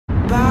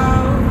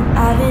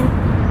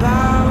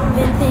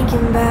been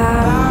thinking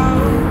about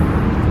you.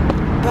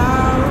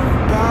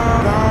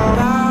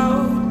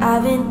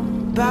 I've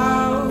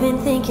been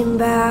thinking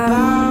about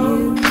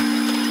you.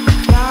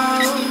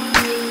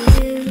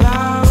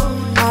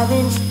 I've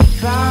been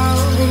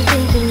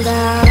thinking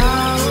about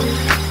you.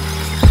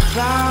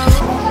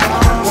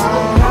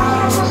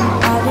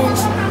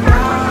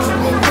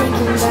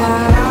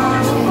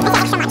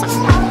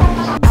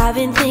 I've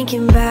been thinking about you. I've been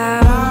thinking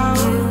about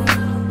you.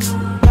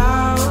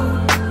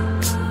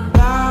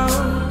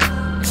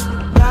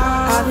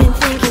 I've been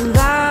thinking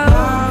about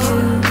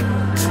you.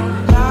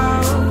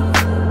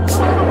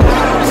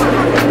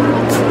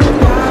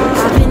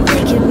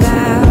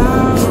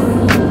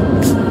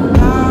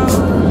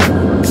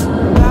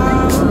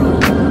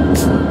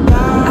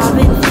 I've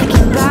been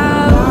thinking about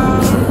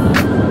you.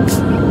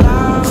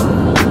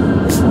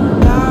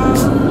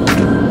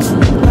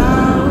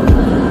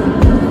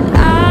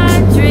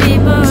 I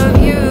dream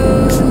of you.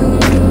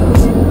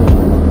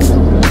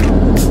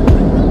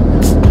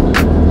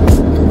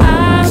 I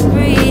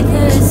breathe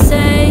the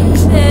same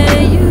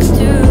that you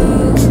do.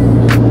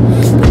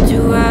 But do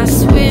I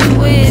swim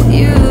with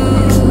you?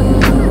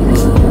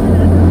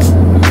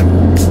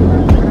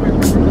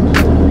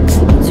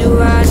 Do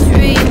I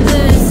dream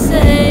the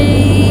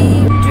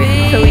same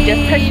dreams? So we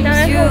just touched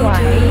down in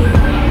Hawaii,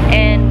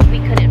 and we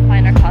couldn't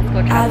find our Costco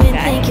I've travel been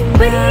bag. thinking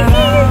But it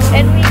about is,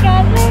 and we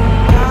got there.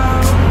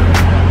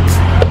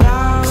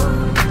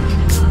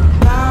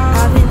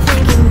 I've been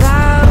thinking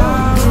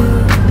about you.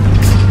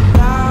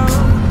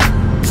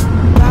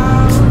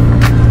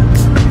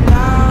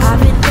 I've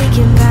been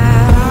thinking about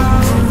you.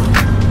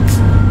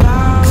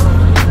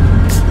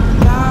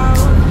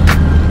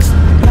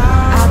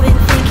 I've been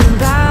thinking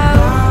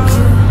about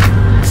you.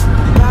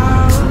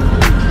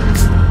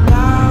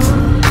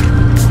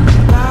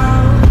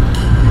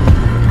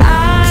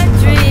 I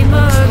dream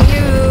of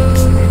you.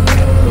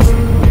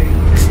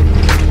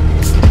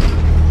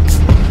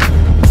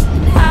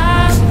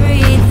 I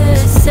breathe the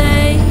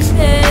same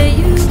that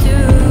you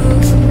do.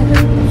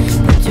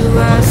 But do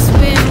I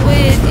swim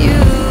with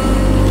you?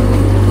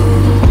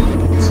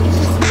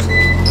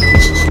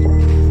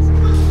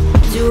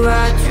 Do I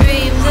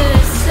dream the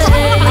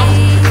same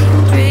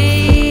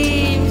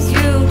dreams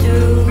you do?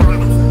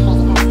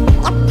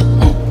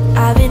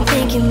 I've been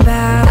thinking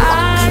about.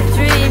 I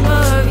dream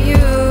of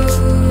you.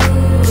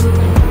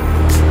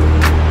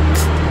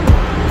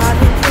 I've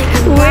been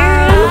thinking We're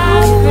about. in I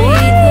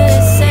breathe the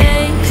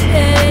same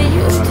that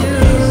you do.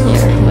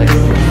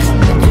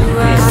 Do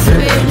I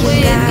swim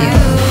with you?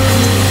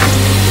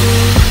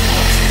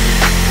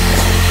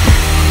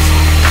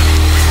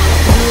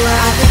 Do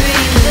I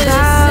dream the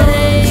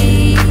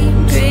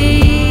same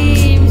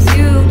dreams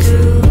you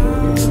do?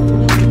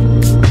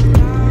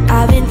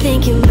 I've been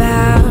thinking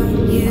about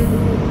you.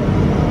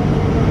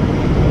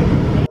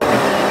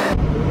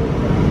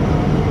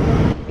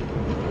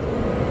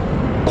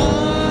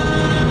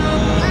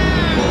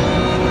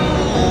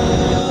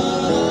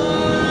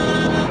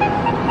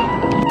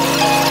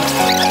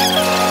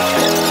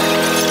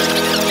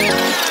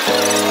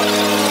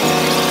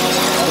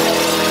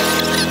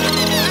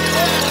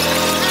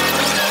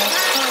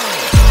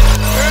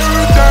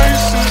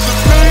 Paradise is a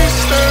place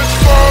that's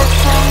far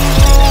from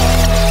home.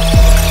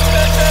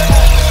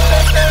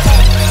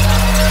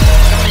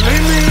 And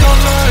lately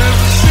all I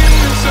ever see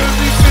is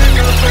everything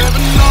I've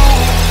ever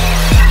known.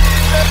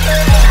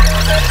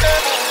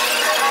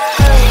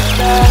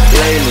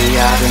 Lately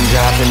I've been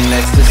dropping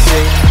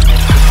ecstasy.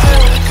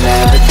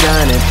 Never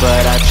done it,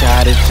 but I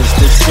tried it just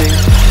to see.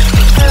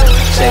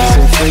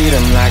 Chasing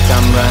freedom like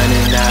I'm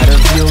running out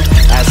of you.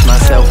 Ask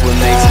myself what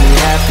makes me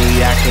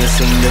happy, I can't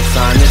seem to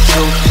find the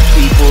truth.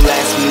 People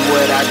ask me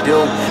what I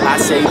do, I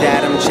say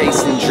that I'm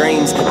chasing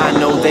dreams. I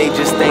know they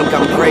just think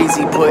I'm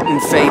crazy, putting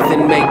faith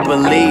in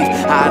make-believe.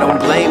 I don't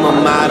blame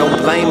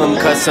them,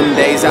 cause some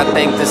days I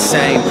think the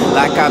same.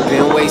 Like I've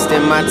been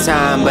wasting my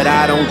time, but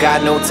I don't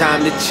got no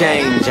time to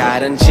change. I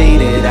done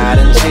cheated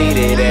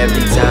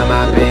every time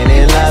I've been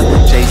in love.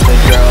 Chased a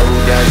girl who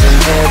doesn't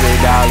care, but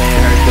darling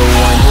hurt the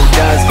one who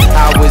does.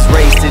 I was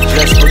raised to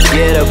just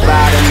forget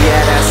about him,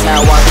 yeah, that's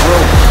how I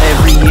grew.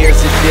 Every year's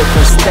a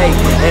different state,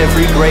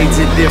 every grade's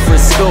a different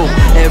school.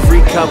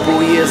 Every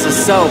couple years or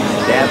so,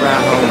 that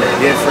brought home a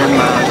different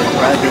mind.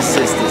 Brothers,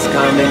 sisters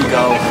come and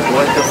go,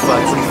 what the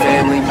fuck's a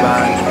family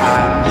bond?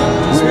 I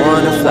just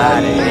wanna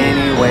fly to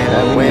anywhere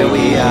but where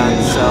we are.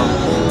 So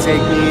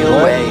take me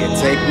away and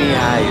take me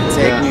higher,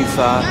 take me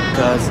far,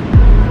 cause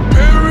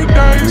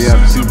Paradise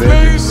is a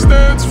place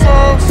that's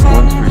far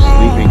from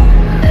home.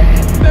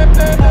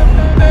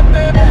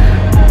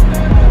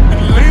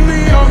 And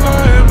lately all I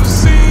ever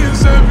see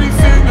is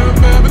everything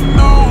I've ever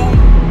known.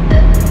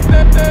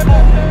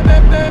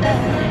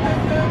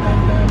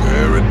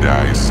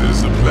 Paradise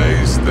is a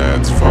place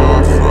that's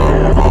far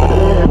from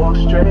home. Walk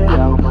straight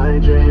out my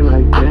dream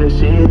like this,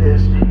 she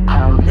this.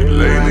 And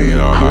lately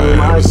all I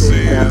ever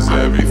see is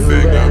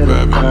everything I've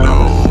ever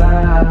known.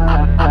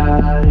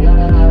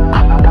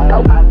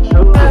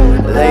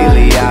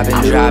 lately I've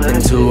been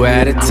dropping 2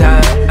 at a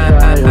time.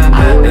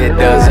 It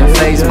doesn't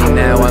faze me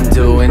now, I'm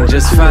doing just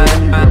just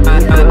fine.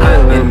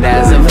 And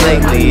as of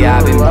lately,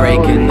 I've been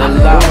breaking the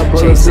law,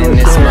 chasing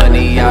this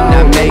money I'm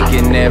not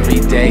making every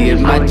day at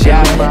my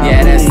job.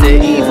 Yeah, that's the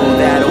evil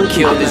that'll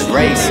kill this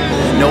race.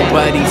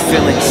 Nobody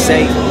feeling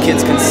safe,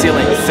 kids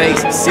concealing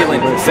face, sealing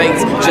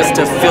fates just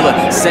to fill a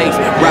safe.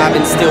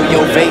 Robbing still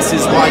your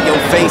vases while your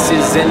face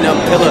is in a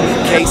pillar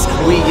case.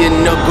 We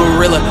in a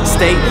gorilla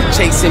state,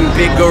 chasing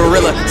big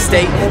gorilla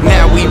state.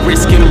 Now we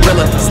risking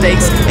real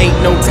stakes. Ain't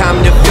no time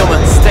to film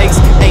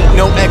mistakes, ain't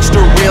no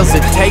extra reels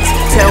it takes.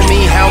 Tell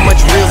me how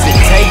much reels it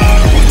take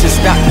to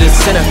stop the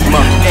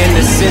cinema and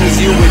the sins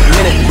you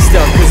admit it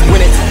stuff. Cause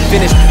when it's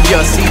finished,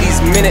 you'll see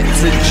these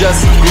minutes are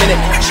just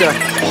miniature.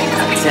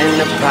 I tend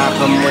to pop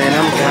them when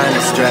I'm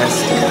kinda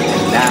stressed,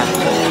 and I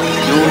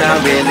do not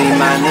really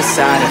mind the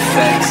side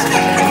effects.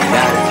 And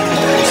I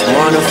just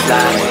wanna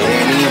fly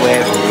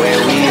anywhere but where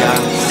we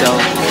are. So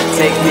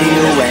take me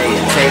away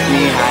and take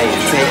me high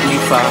and take me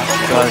far.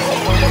 Cause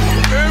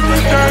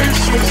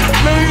paradise is a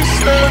place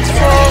that's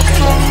far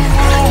from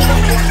home.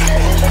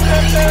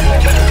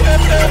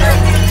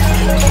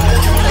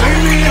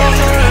 Lately all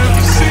I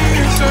ever see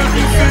is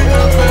everything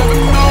I've ever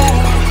known.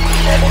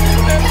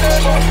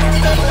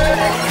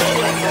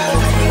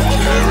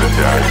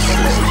 Paradise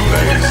is a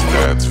place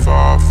that's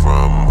far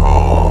from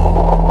home.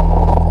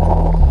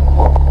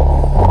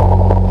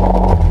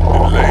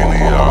 And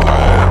lately all I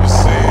ever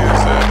see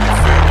is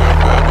everything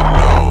I've ever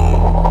known.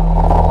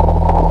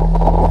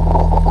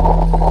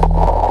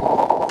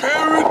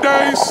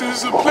 Paradise is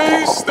a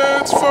place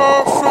that's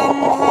far from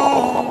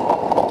home.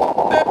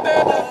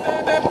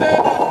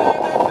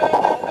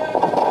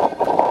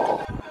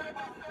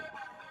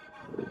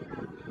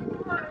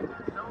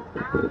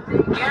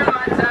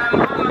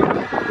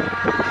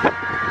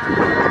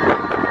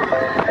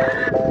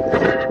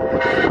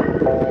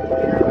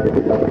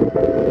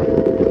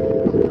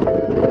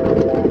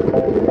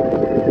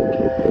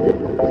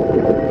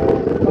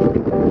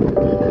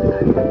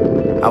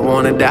 I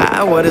wanna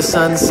die where the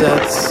sun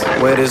sets,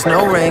 where there's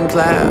no rain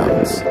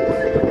clouds,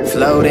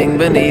 floating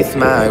beneath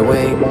my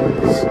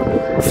wings,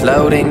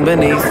 floating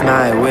beneath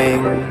my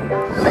wings.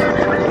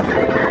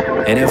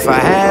 And if I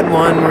had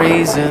one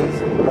reason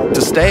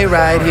to stay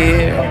right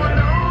here,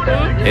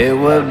 it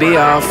would be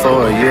all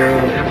for you,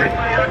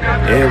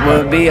 it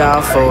would be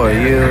all for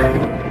you.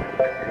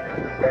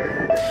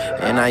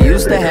 And I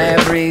used to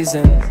have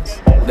reasons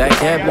that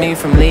kept me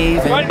from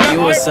leaving.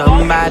 You were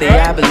somebody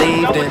I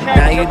believed in.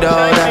 Now you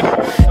daughter,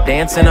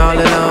 dancing all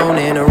alone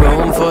in a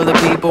room full of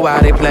people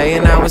while they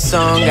playing our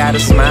song. Got a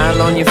smile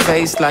on your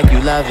face like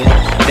you love it.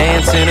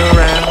 Dancing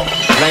around,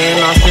 playing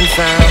lost and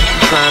found,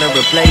 trying to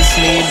replace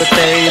me, but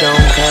they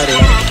don't cut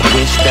it.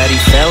 Wish that he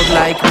felt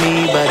like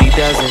me, but he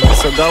doesn't.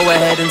 So go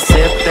ahead and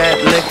sip that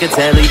liquor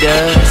till he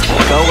does.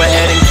 Go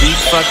ahead and keep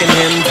fucking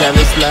him till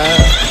it's love.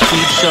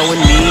 Keep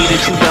showing me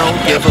that you don't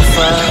give a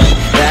fuck.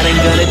 That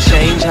ain't gonna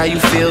change how you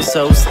feel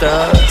so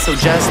stuck. So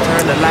just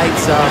turn the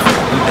lights off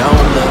and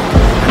don't look.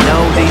 I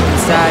know deep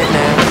inside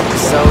now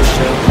you're so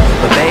shook,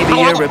 but baby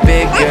you're a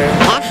big girl,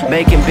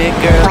 making big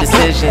girl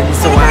decisions.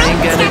 So I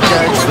ain't gonna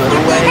judge for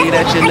the way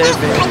that you're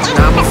living. And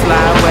I'ma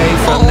fly away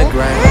from the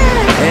ground,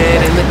 head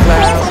in the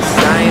clouds,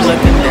 I ain't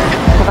looking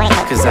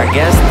down. Cause I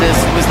guess this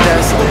was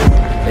destined.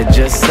 It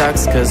just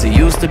sucks cause he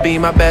used to be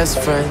my best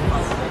friend.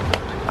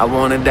 I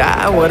wanna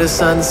die where the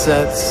sun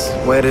sets,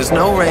 where there's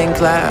no rain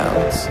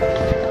clouds,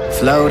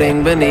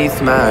 floating beneath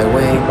my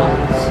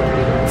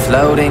wings,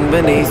 floating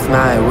beneath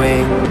my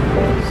wings.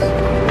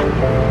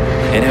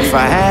 And if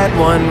I had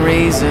one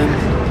reason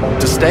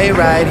to stay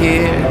right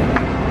here,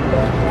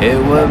 it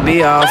would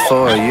be all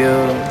for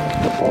you,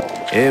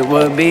 it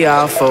would be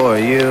all for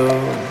you.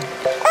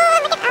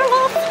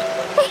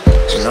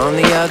 And on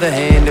the other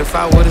hand, if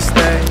I would've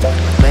stayed,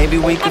 maybe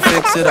we could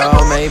fix it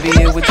all, maybe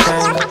it would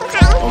change.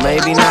 Or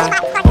maybe not,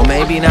 or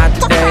maybe not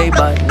today.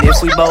 But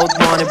if we both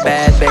want it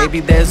bad,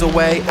 baby, there's a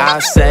way. I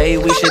say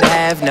we should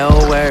have no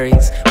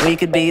worries. We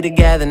could be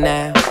together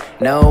now,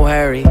 no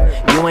hurry.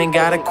 You ain't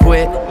gotta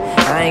quit,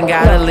 I ain't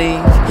gotta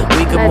leave.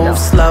 We could move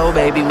slow,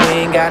 baby, we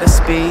ain't gotta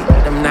speed.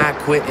 I'm not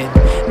quitting,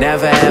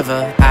 never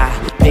ever.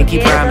 I pinky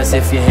promise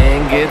if your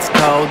hand gets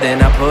cold,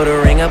 then I put a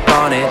ring up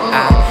on it.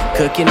 I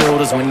cook your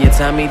noodles when your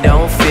tummy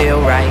don't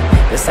feel right.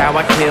 That's how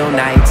I kill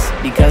nights,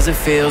 because it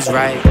feels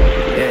right.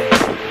 Yeah.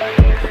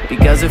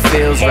 Because it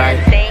feels right.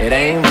 It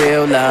ain't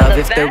real love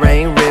if there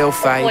ain't real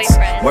fights.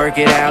 Work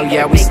it out,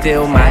 yeah, we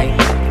still might.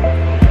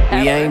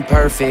 We ain't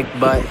perfect,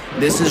 but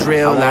this is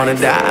real life. I wanna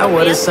die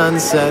where the sun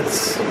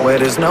sets, where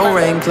there's no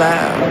rain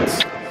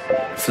clouds,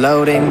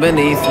 floating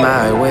beneath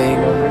my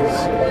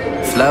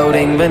wings,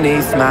 floating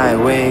beneath my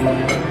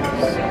wings.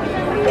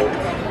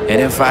 And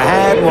if I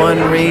had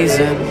one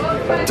reason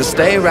to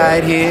stay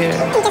right here,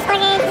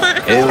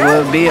 it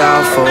would be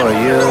all for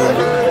you,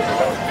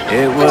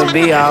 it would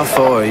be all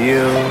for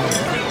you.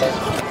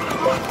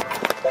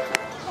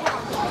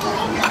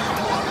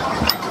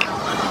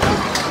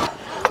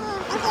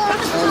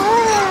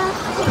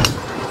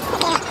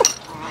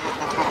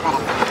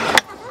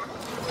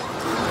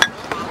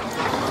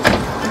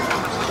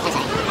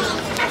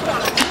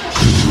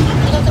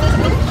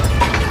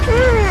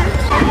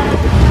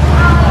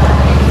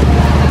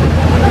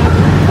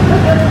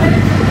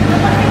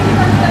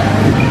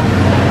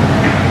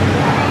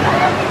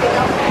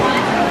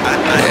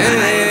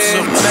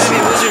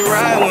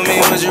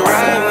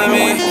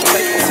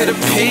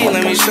 VIP,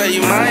 let me show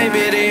you my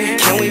bitty.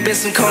 Can we bend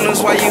some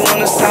corners while you on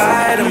the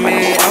side of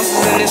me?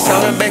 Ounces in this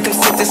soda, back and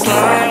stick this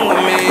line with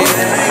me.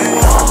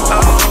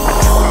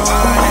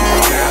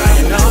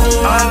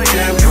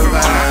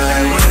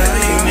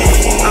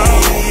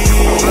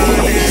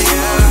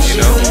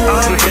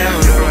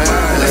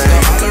 Let's go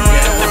all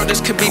around the world,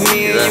 this could be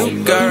me and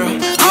you, girl. You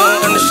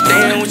don't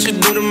understand what you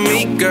do to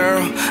me,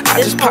 girl. I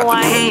just pop the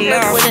moon,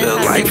 now I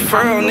feel like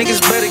Furl.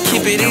 Niggas better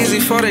keep it easy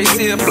before they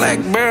see a black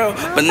barrel.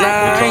 But nah,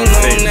 I ain't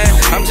on that,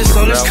 I'm just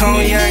on this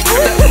cognac.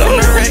 Stepping on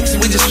the Rex,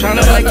 we just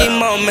tryna make it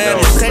more, man.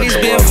 Mercedes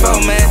being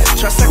full, man.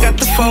 Trust I got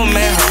the phone,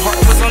 man. Her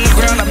heart was on the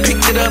ground, I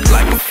picked it up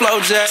like a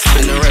flow jack.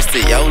 Spend the rest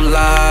of your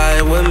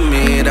life with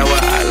me. That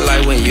what I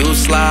like when you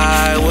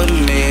slide with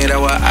me.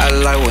 That what I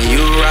like when you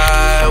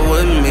ride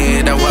with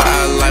me. That what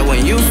I like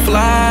when you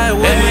fly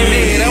with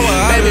me. That what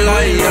I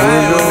like.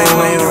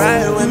 When you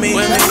ride with me,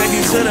 take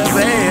you to the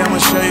bay, I'ma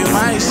show you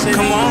my city.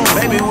 Come on,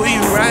 baby, will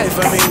you ride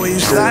for me? Will you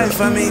slide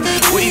for me?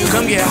 Will you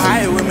come get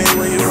high with me?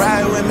 Will you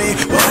ride with me?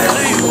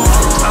 Whatever you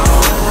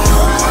want.